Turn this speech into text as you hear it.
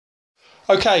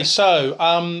Okay, so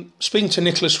speaking to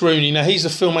Nicholas Rooney, now he's the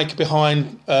filmmaker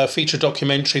behind feature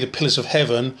documentary The Pillars of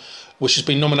Heaven, which has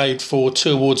been nominated for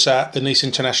 2 awards at the Nice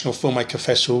International Filmmaker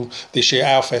Festival this year,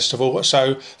 our festival.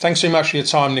 So thanks very much for your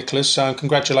time, Nicholas.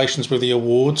 Congratulations with the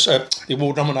awards, the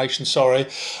award nomination, sorry.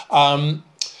 I've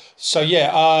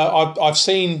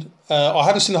seen, I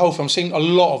haven't seen the whole film, I've seen a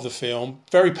lot of the film,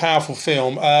 very powerful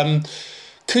film.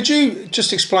 Could you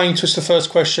just explain to us the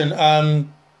first question?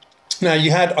 Now,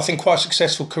 you had, I think, quite a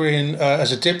successful career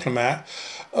as a diplomat.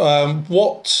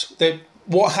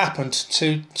 What happened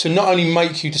to not only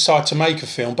make you decide to make a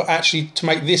film, but actually to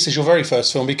make this as your very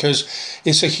first film? Because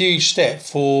it's a huge step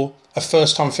for a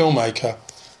first-time filmmaker.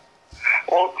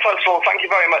 Well, first of all, thank you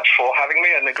very much for having me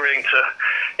and agreeing to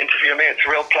interview me. It's a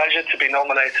real pleasure to be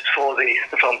nominated for the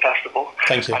film festival.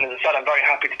 Thank you. And as I said, I'm very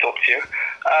happy to talk to you.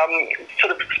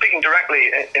 Sort of speaking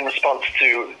directly in response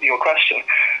to your question,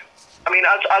 I mean,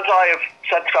 as I have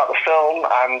said throughout the film,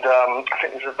 and I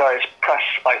think there's various press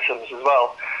items as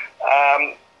well,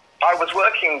 I was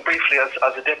working briefly as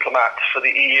a diplomat for the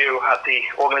EU at the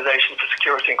Organisation for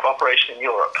Security and Cooperation in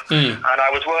Europe, and I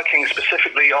was working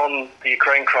specifically on the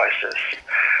Ukraine crisis.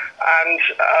 And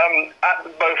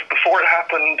both before it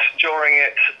happened, during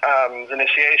its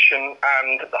initiation,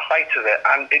 and at the height of it,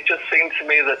 and it just seemed to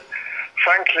me that,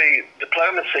 frankly,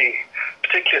 diplomacy,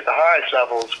 particularly at the highest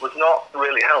levels, was not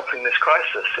really helping this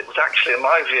crisis. It was actually, in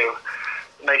my view,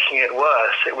 making it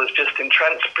worse. It was just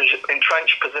entrenched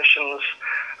positions,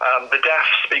 the deaf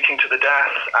speaking to the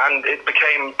deaf, and it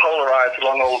became polarised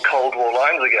along old Cold War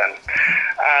lines again.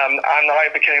 And I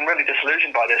became really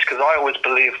disillusioned by this, because I always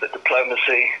believed that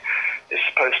diplomacy is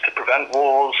supposed to prevent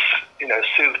wars,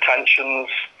 soothe tensions,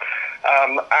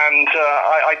 and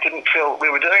I didn't feel we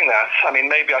were doing that. I mean,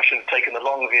 maybe I should have taken the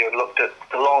long view and looked at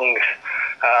the long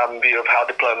view of how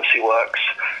diplomacy works.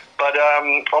 But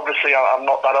obviously I'm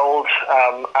not that old,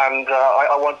 and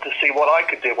I wanted to see what I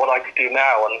could do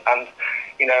now. And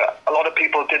a lot of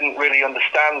people didn't really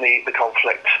understand the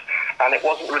conflict, and it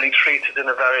wasn't really treated in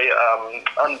a very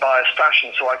unbiased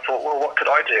fashion. So I thought, well, what could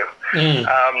I do?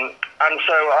 And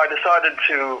so I decided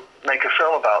to make a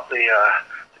film about the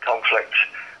conflict.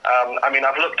 I mean,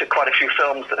 I've looked at quite a few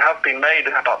films that have been made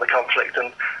about the conflict,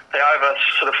 and they either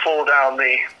sort of fall down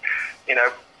the,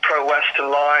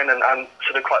 pro-Western line and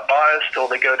sort of quite biased, or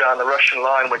they go down the Russian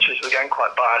line, which is again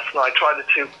quite biased. And I tried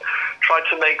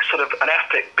to make sort of an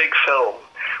epic, big film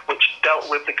which dealt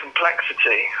with the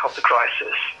complexity of the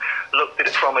crisis, looked at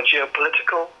it from a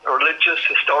geopolitical, a religious,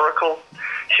 historical,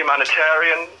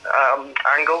 humanitarian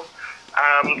angle.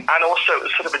 And also it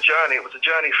was sort of a journey. It was a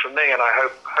journey for me, and I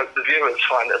hope the viewers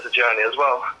find it as a journey as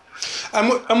well.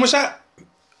 And was that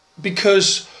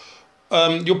because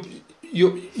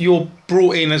you're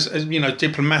brought in as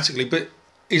diplomatically, but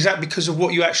is that because of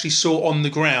what you actually saw on the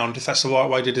ground, if that's the right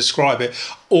way to describe it?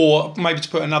 Or maybe to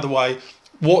put it another way,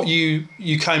 what you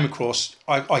came across,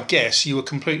 I guess you were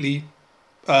completely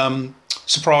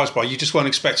surprised by. You just weren't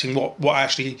expecting what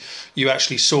you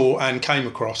actually saw and came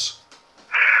across.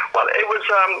 Well, it was,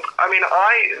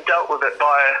 I dealt with it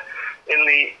in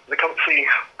the comfy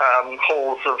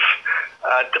halls of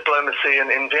diplomacy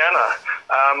in Vienna.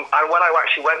 And when I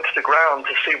actually went to the ground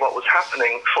to see what was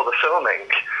happening for the filming,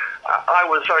 I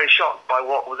was very shocked by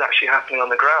what was actually happening on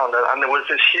the ground. And there was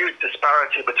this huge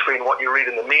disparity between what you read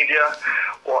in the media,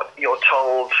 what you're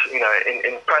told,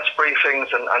 in press briefings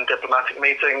and diplomatic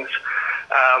meetings.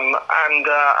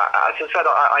 As I said,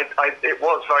 it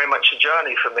was very much a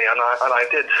journey for me, and I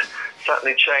did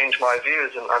certainly change my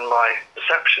views and my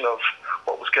perception of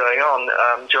what was going on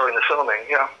during the filming.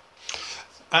 Yeah.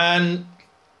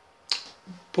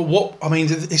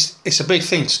 It's a big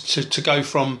thing to go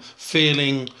from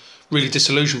feeling really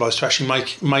disillusioned by this to actually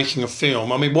making a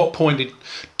film. I mean, what point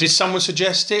did someone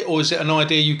suggest it, or is it an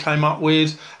idea you came up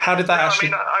with? How did that actually?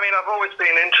 I mean, I've always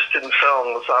been interested in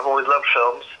films. I've always loved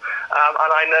films.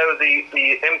 And I know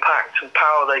the impact and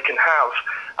power they can have.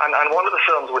 And one of the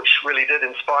films which really did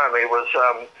inspire me was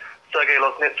Sergei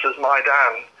Loznitsa's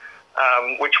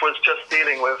Maidan, which was just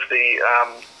dealing with the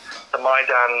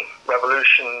Maidan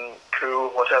revolution,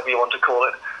 coup, whatever you want to call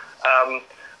it.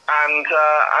 And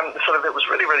sort of it was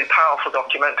really, really powerful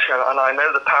documentary. And I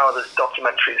know the power that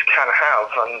documentaries can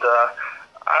have. And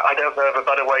I don't know of a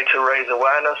better way to raise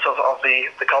awareness of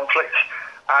the conflict.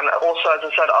 And also, as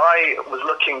I said, I was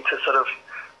looking to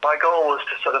my goal was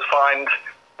to sort of find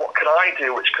what could I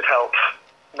do which could help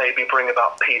maybe bring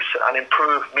about peace and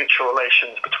improve mutual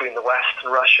relations between the West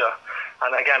and Russia,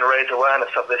 and again, raise awareness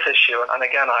of this issue. And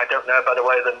again, I don't know a better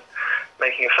way than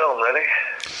making a film, really.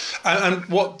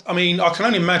 And I can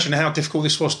only imagine how difficult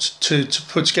this was to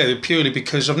put together, purely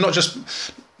because of not just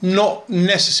not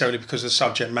necessarily because of the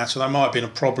subject matter, that might have been a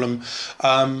problem,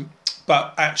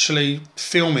 but actually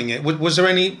filming it, was there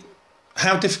any,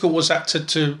 how difficult was that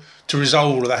to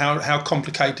resolve all of that? How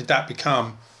complicated did that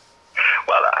become?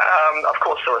 Well, of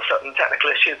course there were certain technical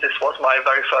issues. This was my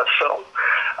very first film.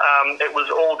 It was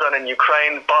all done in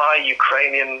Ukraine by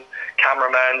Ukrainian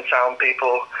cameramen, sound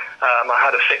people. I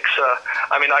had a fixer.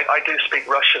 I mean, I do speak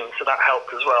Russian, so that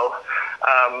helped as well.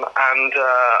 And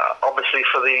obviously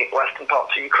for the western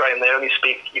parts of Ukraine, they only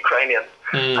speak Ukrainian.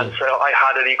 And so I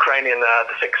had a Ukrainian,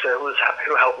 the fixer,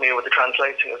 who helped me with the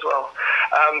translating as well.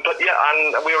 But yeah,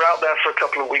 and we were out there for a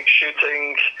couple of weeks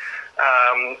shooting.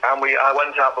 And I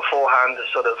went out beforehand to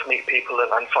sort of meet people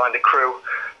and find a crew.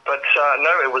 But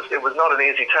no, it was not an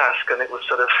easy task, and it was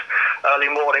sort of early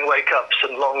morning wake-ups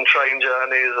and long train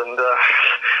journeys and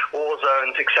war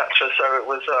zones, etc. So it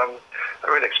was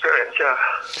a real experience, yeah.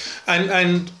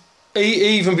 And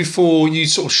even before you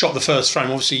sort of shot the first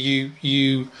frame, obviously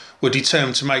you were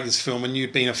determined to make this film, and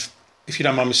you'd been, if you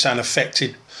don't mind me saying,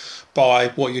 affected by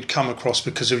what you'd come across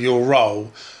because of your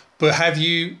role. But have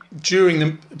you, during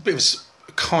the bit of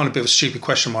a stupid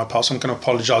question on my part, so I'm going to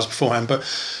apologise beforehand, but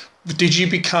did you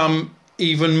become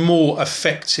even more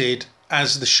affected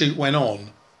as the shoot went on?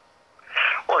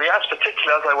 Well, yes,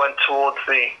 particularly as I went towards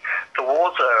the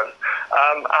war zone.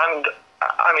 And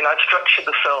I mean, I structured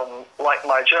the film like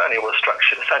my journey was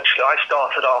structured. Essentially, I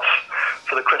started off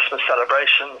for the Christmas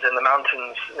celebrations in the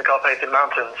mountains, in the Carpathian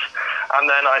Mountains, and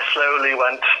then I slowly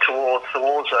went towards the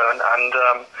war zone. And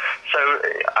so,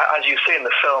 as you see in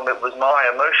the film, it was my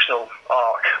emotional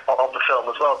arc of the film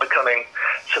as well, becoming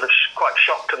sort of quite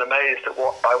shocked and amazed at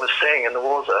what I was seeing in the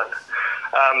war zone.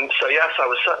 So yes, I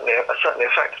was certainly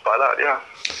affected by that. Yeah.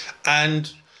 And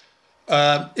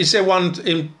is there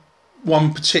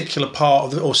one particular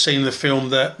part or scene in the film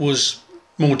that was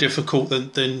more difficult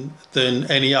than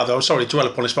any other? I'm sorry to dwell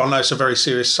upon this, but I know it's a very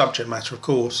serious subject matter, of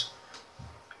course.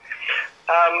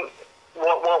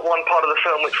 What one part of the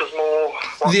film which was more...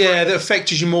 that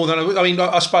affected you more than... I mean,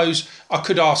 I suppose I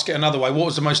could ask it another way. What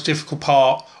was the most difficult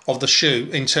part of the shoot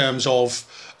in terms of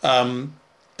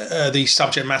the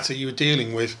subject matter you were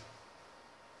dealing with?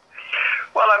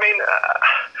 Well, I mean...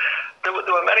 There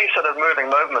were many sort of moving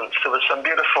moments. There were some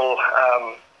beautiful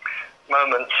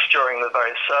moments during the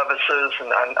various services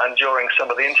and during some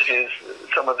of the interviews,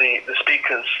 some of the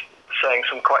speakers saying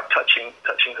some quite touching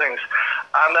things.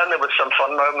 And then there were some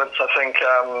fun moments, I think,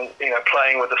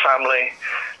 playing with the family,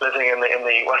 living in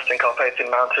the Western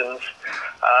Carpathian Mountains.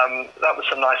 That was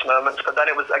some nice moments. But then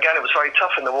it was very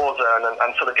tough in the war zone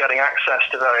and sort of getting access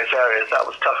to various areas. That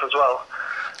was tough as well.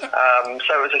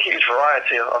 So it was a huge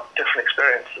variety of different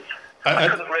experiences. I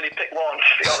couldn't really pick one,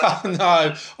 to be honest.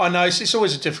 No, I know. It's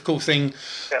always a difficult thing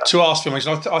to ask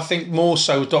filmmakers. I think more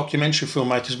so with documentary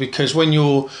filmmakers, because when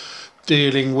you're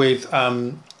dealing with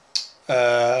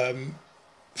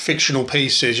fictional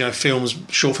pieces, films,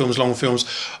 short films, long films,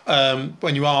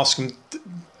 when you ask them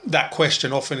that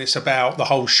question, often it's about the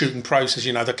whole shooting process.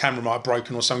 The camera might have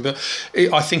broken or something.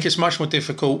 But I think it's much more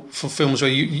difficult for films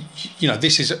where you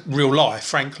this is real life.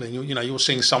 Frankly, you're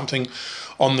seeing something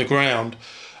on the ground.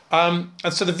 And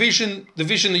so the vision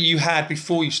that you had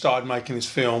before you started making this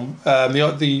film,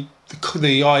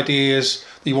 the ideas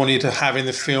that you wanted to have in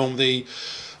the film, the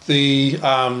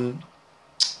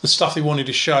stuff you wanted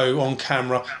to show on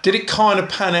camera, did it kind of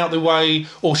pan out the way,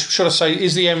 or should I say,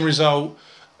 is the end result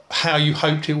how you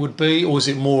hoped it would be, or is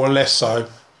it more or less so?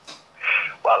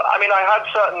 Well, I mean, I had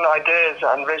certain ideas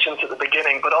and visions at the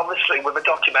beginning, but obviously with a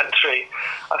documentary,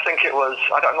 I think it was,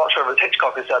 I'm not sure if it was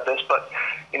Hitchcock who said this, but,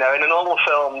 in a normal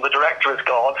film, the director is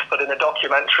God, but in a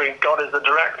documentary, God is the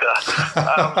director.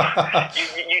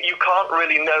 You can't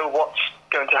really know what's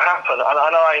going to happen,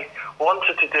 and I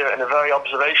wanted to do it in a very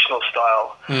observational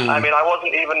style. I mean, I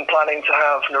wasn't even planning to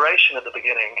have narration at the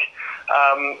beginning,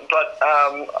 but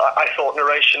I thought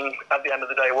narration at the end of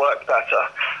the day worked better,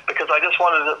 because I just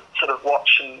wanted to sort of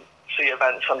watch and see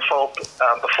events unfold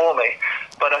before me.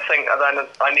 But I think then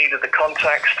I needed the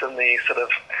context and the sort of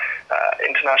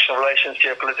international relations,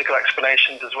 geopolitical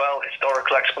explanations as well,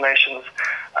 historical explanations.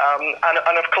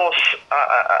 And of course,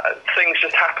 things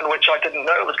just happened which I didn't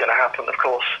know was going to happen, of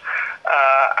course.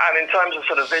 And in terms of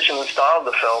sort of vision and style of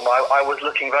the film, I was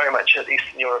looking very much at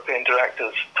Eastern European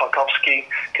directors, Tarkovsky,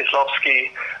 Kieslowski,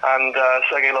 and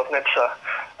Sergei Lovnitsa.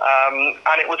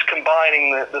 And it was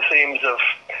combining the themes of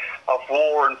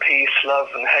war and peace, love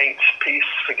and hate, peace,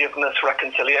 forgiveness,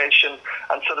 reconciliation,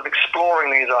 and sort of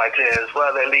exploring these ideas,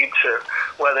 where they lead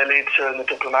to in the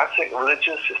diplomatic,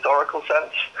 religious, historical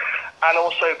sense, and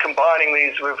also combining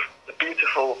these with the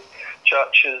beautiful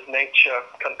churches, nature,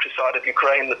 countryside of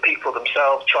Ukraine, the people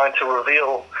themselves, trying to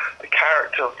reveal the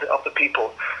character of the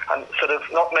people and sort of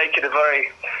not make it a very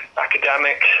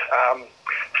academic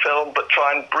film, but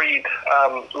try and breathe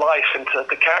life into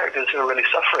the characters who are really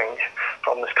suffering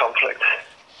from this conflict.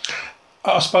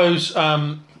 I suppose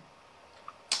the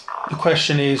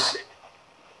question is,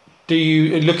 do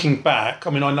you, looking back, I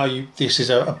mean, I know this is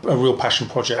a real passion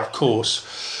project, of course.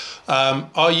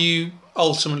 Are you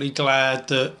ultimately glad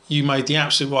that you made the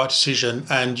absolute right decision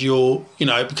and you're,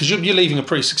 because you're leaving a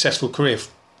pretty successful career,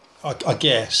 I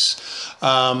guess.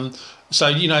 So,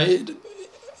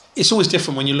 it's always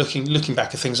different when you're looking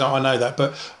back at things. I know that,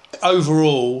 but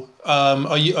overall,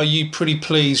 are you pretty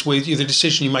pleased with the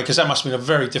decision you made? Because that must have been a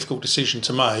very difficult decision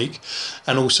to make,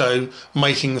 and also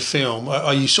making the film.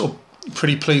 Are you sort of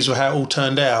pretty pleased with how it all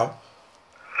turned out?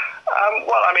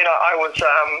 Well, I mean, I was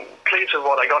pleased with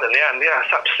what I got in the end. Yes,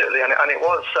 absolutely, and it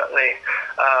was certainly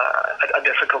a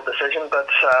difficult decision. But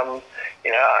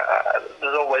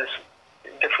there's always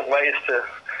different ways to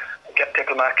get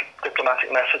diplomatic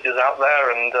messages out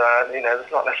there, and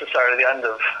it's not necessarily the end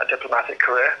of a diplomatic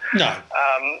career. No.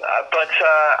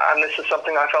 And this is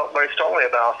something I felt very strongly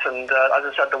about. And as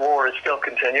I said, the war is still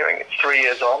continuing. It's 3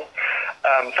 years on.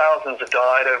 Thousands have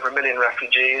died, over 1 million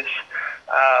refugees.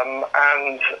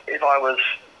 And if I was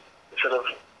sort of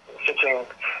sitting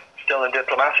still in a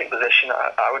diplomatic position,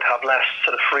 I would have less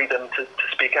sort of freedom to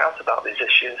speak out about these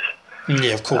issues.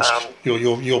 Yeah, of course.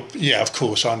 Yeah, of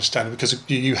course, I understand, because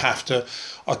you have to,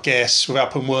 I guess, without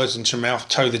putting words into your mouth,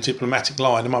 toe the diplomatic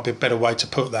line. There might be a better way to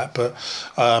put that, but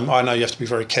I know you have to be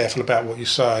very careful about what you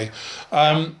say.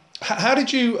 How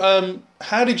did you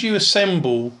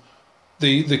assemble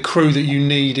the crew that you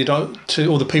needed or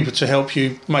the people to help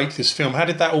you make this film? How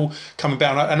did that all come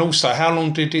about? And also, how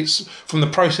long did it, from the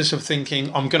process of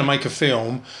thinking I'm going to make a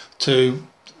film to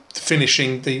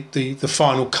finishing the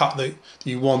final cut that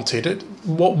you wanted?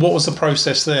 What was the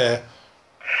process there?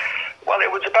 Well, it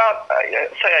was about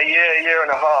say a year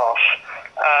and a half.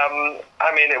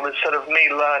 I mean, it was sort of me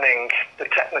learning the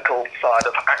technical side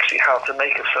of actually how to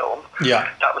make a film. Yeah,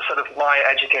 that was sort of my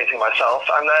educating myself,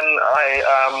 and then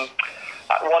I.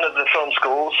 At one of the film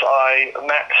schools, I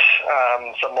met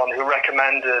someone who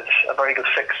recommended a very good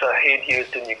fixer he'd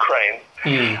used in Ukraine.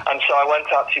 And so I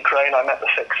went out to Ukraine, I met the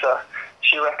fixer.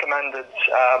 She recommended,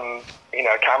 a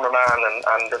cameraman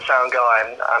and a sound guy,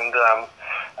 and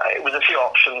it was a few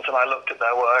options, and I looked at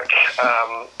their work,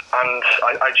 and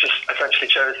I just essentially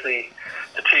chose the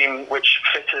team which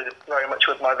fitted very much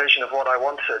with my vision of what I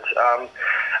wanted.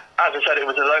 As I said, it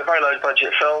was a very low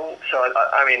budget film, so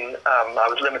I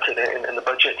was limited in the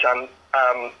budget, and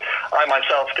I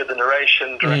myself did the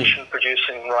narration, direction,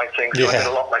 producing, writing, so I did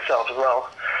a lot myself as well.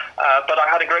 But I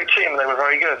had a great team; they were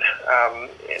very good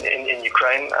in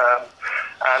Ukraine,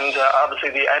 and obviously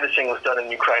the editing was done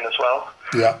in Ukraine as well.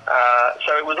 Yeah.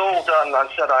 So it was all done. As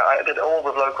I said, I did it all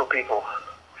with local people,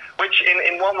 which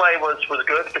in one way was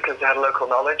good because they had local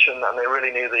knowledge and they really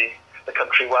knew the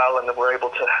country well, and they were able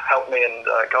to help me and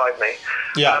guide me.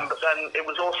 Yeah. But then it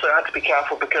was also, I had to be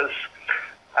careful because,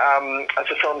 as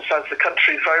the film says, the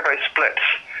country is very, very split.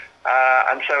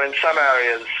 And so in some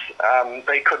areas,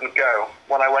 they couldn't go.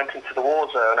 When I went into the war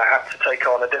zone, I had to take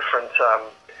on a different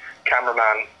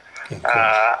cameraman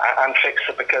and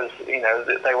fixer because,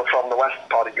 they were from the west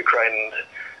part of Ukraine,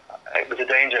 and it was a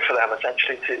danger for them,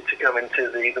 essentially, to go into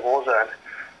the war zone.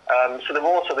 So there were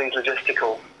also these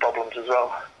logistical problems as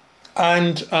well.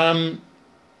 And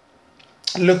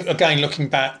looking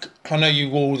back, I know you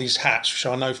wore all these hats, which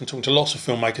I know from talking to lots of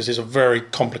filmmakers is a very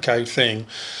complicated thing.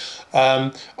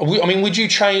 Would you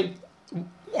change?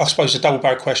 I suppose a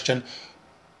double-barrel question.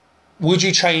 Would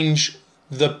you change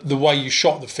the way you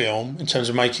shot the film in terms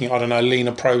of making, I don't know, a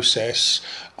leaner process?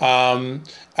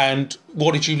 And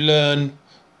what did you learn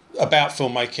about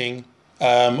filmmaking,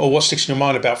 or what sticks in your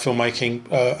mind about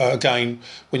filmmaking again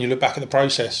when you look back at the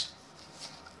process?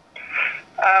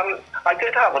 I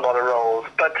did have a lot of roles,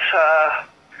 but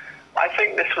I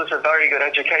think this was a very good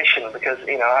education because,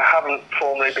 I haven't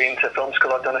formally been to film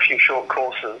school. I've done a few short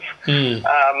courses.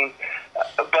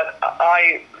 But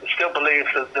I still believe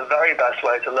that the very best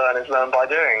way to learn is learn by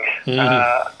doing.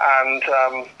 And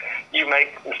you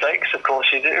make mistakes, of course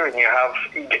you do, and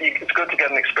it's good to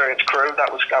get an experienced crew.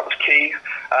 That was key.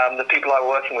 The people I were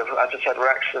working with, as I said, were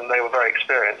excellent. They were very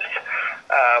experienced.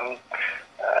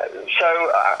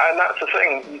 And that's the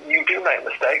thing, you do make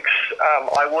mistakes.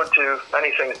 I would do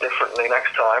many things differently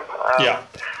next time.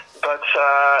 But,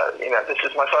 this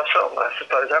is my first film. I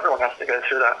suppose everyone has to go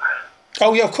through that.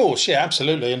 Oh, yeah, of course. Yeah,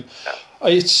 absolutely. And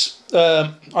It's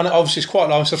and obviously it's quite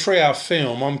long. It's a 3-hour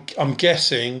film. I'm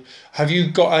guessing. Have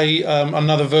you got a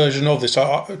another version of this?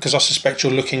 Because I suspect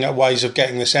you're looking at ways of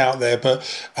getting this out there. But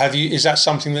have you? Is that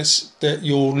something that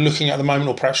you're looking at the moment,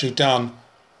 or perhaps you've done?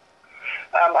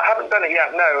 I haven't done it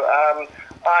yet. No,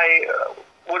 I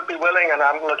would be willing, and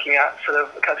I'm looking at sort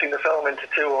of cutting the film into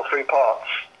 2 or 3 parts.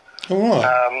 All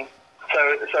right.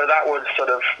 So that would sort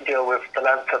of deal with the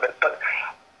length of it. But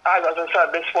as I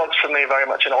said, this was for me very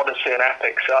much an odyssey and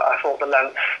epic. So I thought the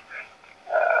length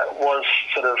was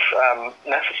sort of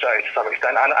necessary to some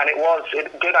extent, and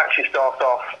it did actually start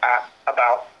off at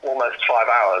about almost 5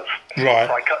 hours. Right.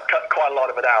 So I cut quite a lot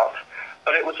of it out.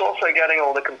 But it was also getting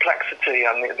all the complexity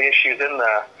and the issues in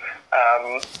there.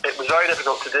 It was very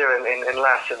difficult to do in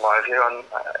less, in my view, and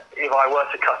if I were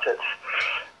to cut it,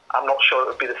 I'm not sure it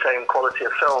would be the same quality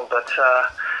of film. But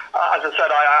as I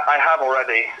said, I have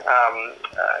already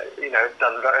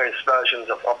done various versions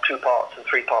of 2 parts and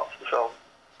 3 parts of the film.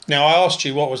 Now, I asked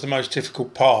you what was the most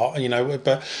difficult part,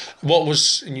 but what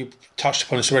was, and you touched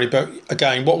upon this already, but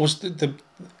again, what was the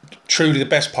truly the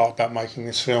best part about making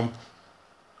this film?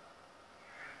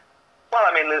 Well,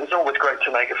 I mean, it's always great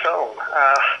to make a film.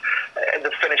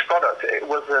 The finished product, it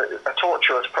was a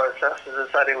torturous process. As I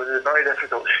said, it was a very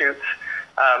difficult shoot,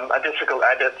 a difficult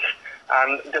edit,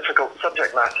 and difficult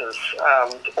subject matters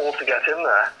all to get in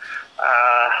there.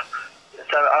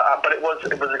 But it was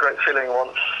a great feeling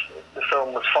once the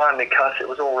film was finally cut. It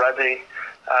was all ready,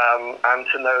 and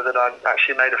to know that I'd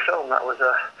actually made a film, that was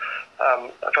a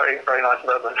very, very nice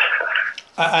moment.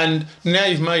 And now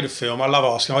you've made a film. I love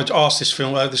asking. I ask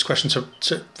this question to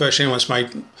virtually anyone that's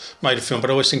made a film, but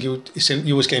I always think you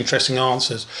always get interesting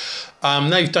answers.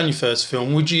 Now you've done your first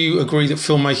film. Would you agree that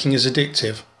filmmaking is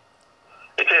addictive?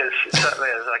 It is. It certainly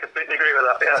is. I completely agree with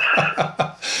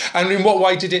that. Yes. And in what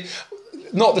way did it?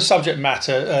 Not the subject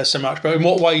matter so much, but in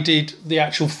what way did the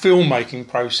actual filmmaking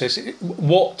process?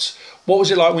 What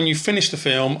was it like when you finished the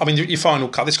film? I mean, your final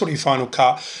cut. This got your final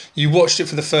cut. You watched it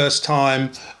for the first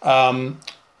time,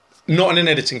 not in an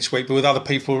editing suite, but with other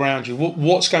people around you.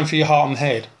 What's going through your heart and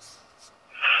head?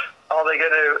 Are they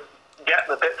going to get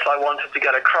the bits I wanted to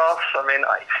get across? I mean,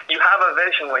 you have a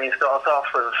vision when you start off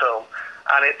with a film,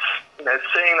 and it's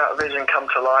seeing that vision come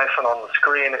to life and on the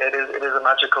screen. It is a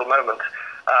magical moment.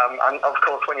 And of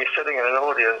course, when you're sitting in an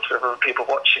audience with other people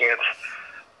watching it,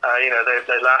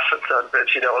 they laugh at certain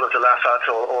bits you don't want them to laugh at,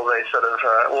 or they sort of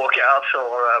walk out,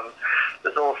 or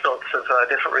there's all sorts of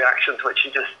different reactions which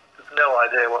you just have no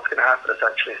idea what's going to happen,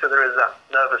 essentially. So there is that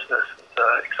nervousness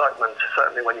and excitement,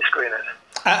 certainly when you screen it.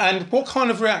 And what kind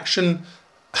of reaction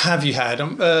have you had?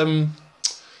 What's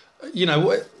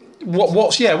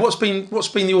been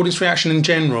the audience reaction in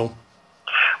general?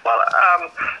 Well,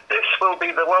 this will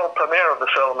be the world premiere of the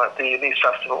film at the Nice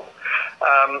Festival.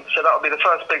 So that will be the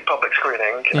first big public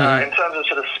screening. Mm. In terms of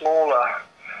sort of smaller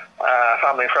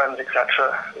family, friends,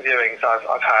 etc. viewings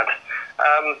I've had.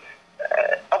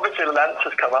 Obviously, the length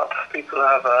has come up. People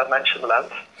have mentioned the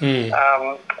length. Mm.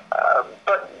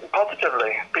 But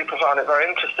positively, people found it very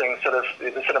interesting, sort of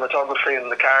the cinematography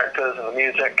and the characters and the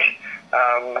music.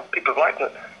 People have liked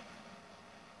it.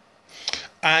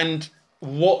 And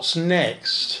what's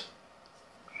next?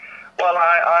 Well,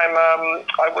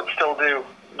 I would still do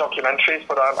documentaries,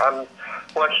 but I'm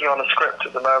working on a script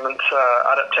at the moment,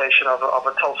 adaptation of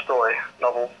a Tolstoy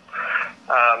novel,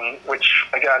 which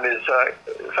again is a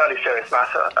fairly serious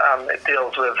matter. It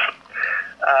deals with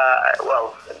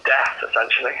death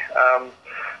essentially,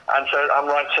 and so I'm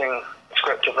writing a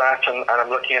script of that, and I'm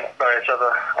looking at various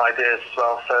other ideas as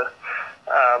well. So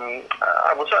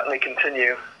I will certainly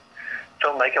continue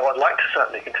filmmaking. I'd like to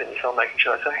certainly continue filmmaking,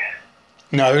 should I say?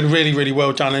 No, really, really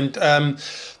well done. And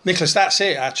Nicholas, that's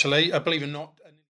it, actually. Believe it or not.